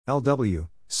LW,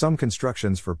 Some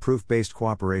Constructions for Proof-Based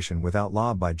Cooperation Without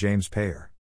Lob by James Payor.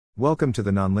 Welcome to the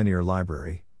Nonlinear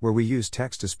Library, where we use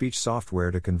text-to-speech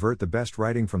software to convert the best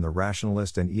writing from the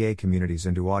rationalist and EA communities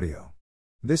into audio.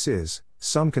 This is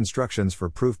Some Constructions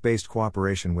for Proof-Based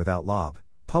Cooperation Without Lob,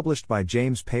 published by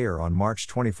James Payor on March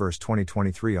 21,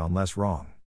 2023 on Less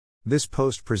Wrong. This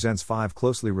post presents 5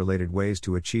 closely related ways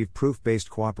to achieve proof-based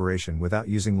cooperation without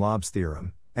using Lob's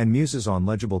theorem, and muses on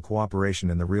legible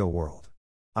cooperation in the real world.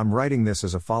 I'm writing this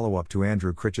as a follow-up to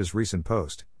Andrew Critch's recent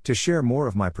post, to share more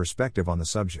of my perspective on the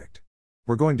subject.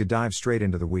 We're going to dive straight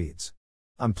into the weeds.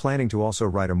 I'm planning to also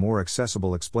write a more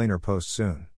accessible explainer post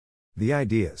soon. The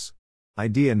ideas.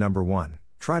 Idea number 1,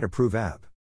 try to prove AB.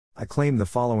 I claim the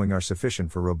following are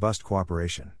sufficient for robust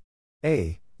cooperation.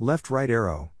 A. Left-right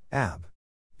arrow, AB.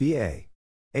 B.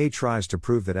 A tries to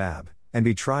prove that AB, and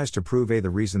B tries to prove A. The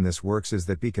reason this works is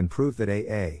that B can prove that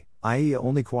A, i.e.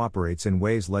 only cooperates in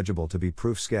ways legible to be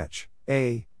proof sketch.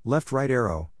 A, left-right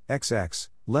arrow, XX,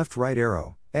 left-right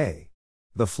arrow, A.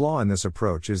 The flaw in this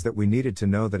approach is that we needed to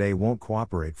know that A won't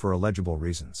cooperate for illegible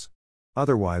reasons.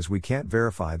 Otherwise we can't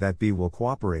verify that B will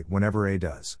cooperate whenever A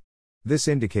does. This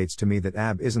indicates to me that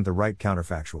AB isn't the right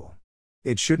counterfactual.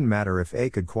 It shouldn't matter if A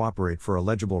could cooperate for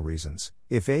illegible reasons,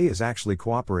 if A is actually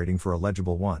cooperating for a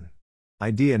legible one.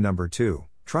 Idea number 2,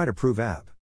 try to prove AB.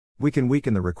 We can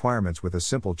weaken the requirements with a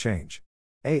simple change.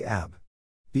 A AB.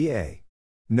 B A.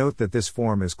 Note that this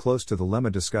form is close to the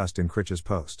lemma discussed in Critch's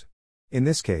post. In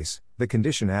this case, the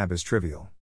condition AB is trivial.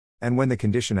 And when the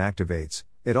condition activates,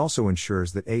 it also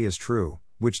ensures that A is true,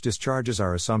 which discharges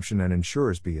our assumption and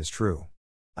ensures B is true.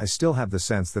 I still have the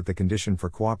sense that the condition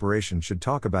for cooperation should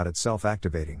talk about itself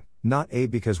activating, not A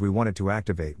because we want it to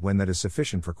activate when that is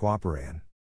sufficient for cooperation.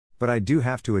 But I do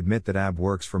have to admit that AB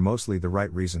works for mostly the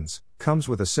right reasons, comes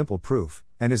with a simple proof,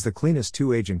 and is the cleanest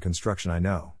two-agent construction I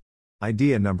know.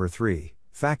 Idea number 3,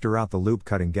 factor out the loop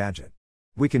cutting gadget.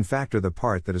 We can factor the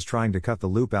part that is trying to cut the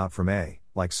loop out from A,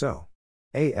 like so.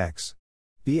 AX.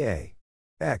 BA.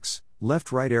 X,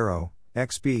 left-right arrow,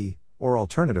 XB, or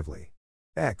alternatively,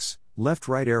 X,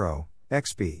 left-right arrow,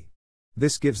 XB.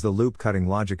 This gives the loop cutting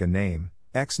logic a name.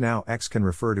 X. Now X can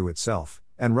refer to itself,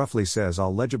 and roughly says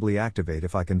I'll legibly activate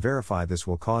if I can verify this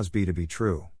will cause B to be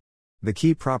true. The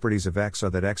key properties of X are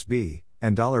that XB,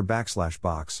 and $box,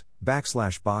 box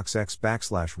X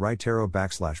 /right arrow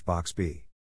box B.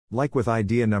 Like with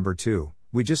idea number 2,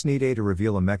 we just need A to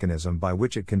reveal a mechanism by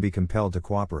which it can be compelled to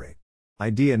cooperate.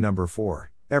 Idea number 4,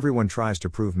 everyone tries to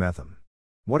prove methem.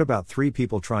 What about 3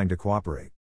 people trying to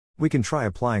cooperate? We can try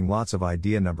applying lots of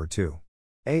idea number 2.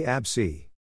 A AB C.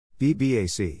 B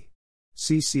BAC.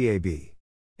 C CAB.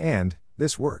 And,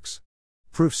 this works.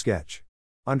 Proof sketch.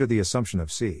 Under the assumption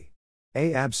of C.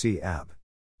 A AB C AB.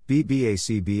 B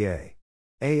BAC BA.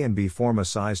 A and B form a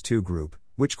size 2 group,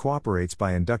 which cooperates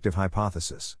by inductive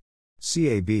hypothesis.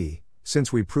 CAB,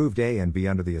 since we proved A and B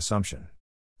under the assumption.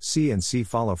 C and C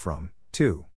follow from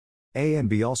 2. A and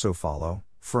B also follow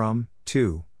from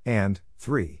 2 and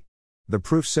 3. The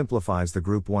proof simplifies the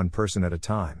group one person at a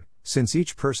time, since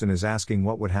each person is asking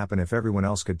what would happen if everyone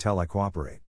else could tell I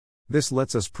cooperate. This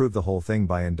lets us prove the whole thing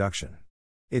by induction.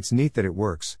 It's neat that it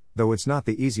works, though it's not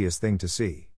the easiest thing to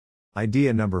see.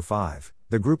 Idea number 5,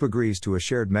 the group agrees to a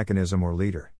shared mechanism or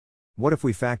leader. What if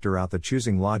we factor out the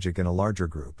choosing logic in a larger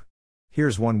group?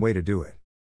 Here's one way to do it.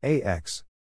 AX.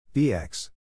 BX.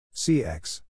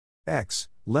 CX. X,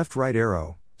 left-right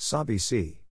arrow, SABI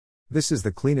C. This is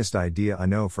the cleanest idea I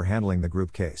know for handling the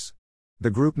group case. The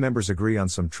group members agree on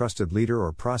some trusted leader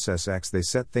or process X. They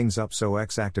set things up so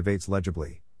X activates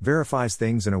legibly, verifies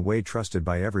things in a way trusted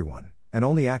by everyone, and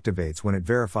only activates when it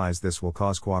verifies this will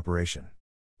cause cooperation.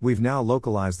 We've now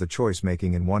localized the choice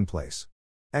making in one place.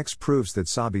 X proves that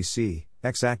SABI C,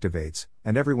 X activates,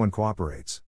 and everyone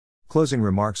cooperates. Closing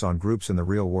remarks on groups in the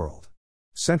real world.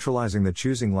 Centralizing the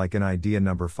choosing like in idea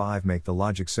number 5 make the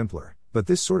logic simpler, but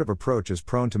this sort of approach is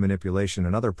prone to manipulation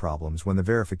and other problems when the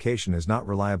verification is not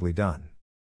reliably done.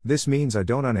 This means I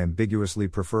don't unambiguously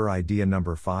prefer idea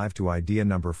number 5 to idea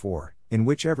number 4, in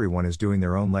which everyone is doing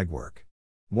their own legwork.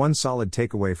 One solid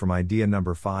takeaway from idea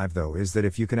number 5 though is that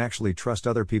if you can actually trust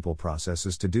other people's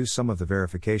processes to do some of the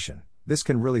verification, this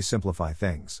can really simplify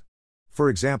things. For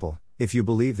example, if you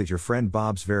believe that your friend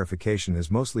Bob's verification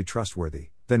is mostly trustworthy,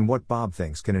 then what Bob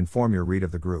thinks can inform your read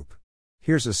of the group.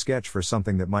 Here's a sketch for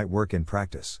something that might work in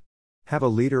practice. Have a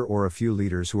leader or a few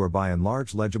leaders who are by and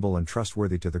large legible and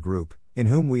trustworthy to the group, in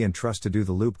whom we entrust to do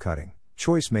the loop cutting,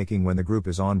 choice making when the group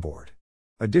is on board.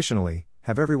 Additionally,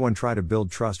 have everyone try to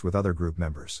build trust with other group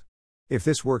members. If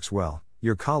this works well,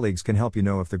 your colleagues can help you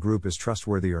know if the group is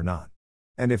trustworthy or not.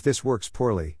 And if this works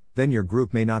poorly, then your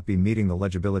group may not be meeting the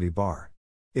legibility bar.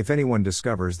 If anyone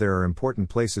discovers there are important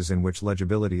places in which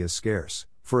legibility is scarce,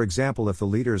 for example if the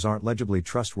leaders aren't legibly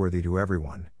trustworthy to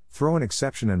everyone, throw an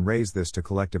exception and raise this to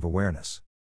collective awareness.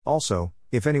 Also,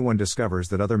 if anyone discovers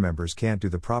that other members can't do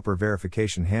the proper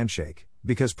verification handshake,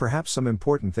 because perhaps some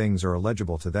important things are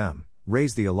illegible to them,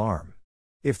 raise the alarm.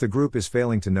 If the group is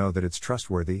failing to know that it's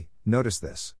trustworthy, notice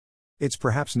this. It's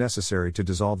perhaps necessary to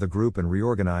dissolve the group and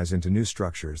reorganize into new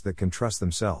structures that can trust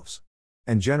themselves.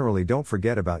 And generally don't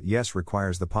forget about yes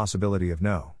requires the possibility of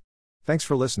no. Thanks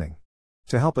for listening.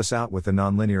 To help us out with the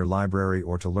Nonlinear Library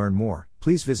or to learn more,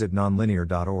 please visit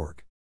nonlinear.org.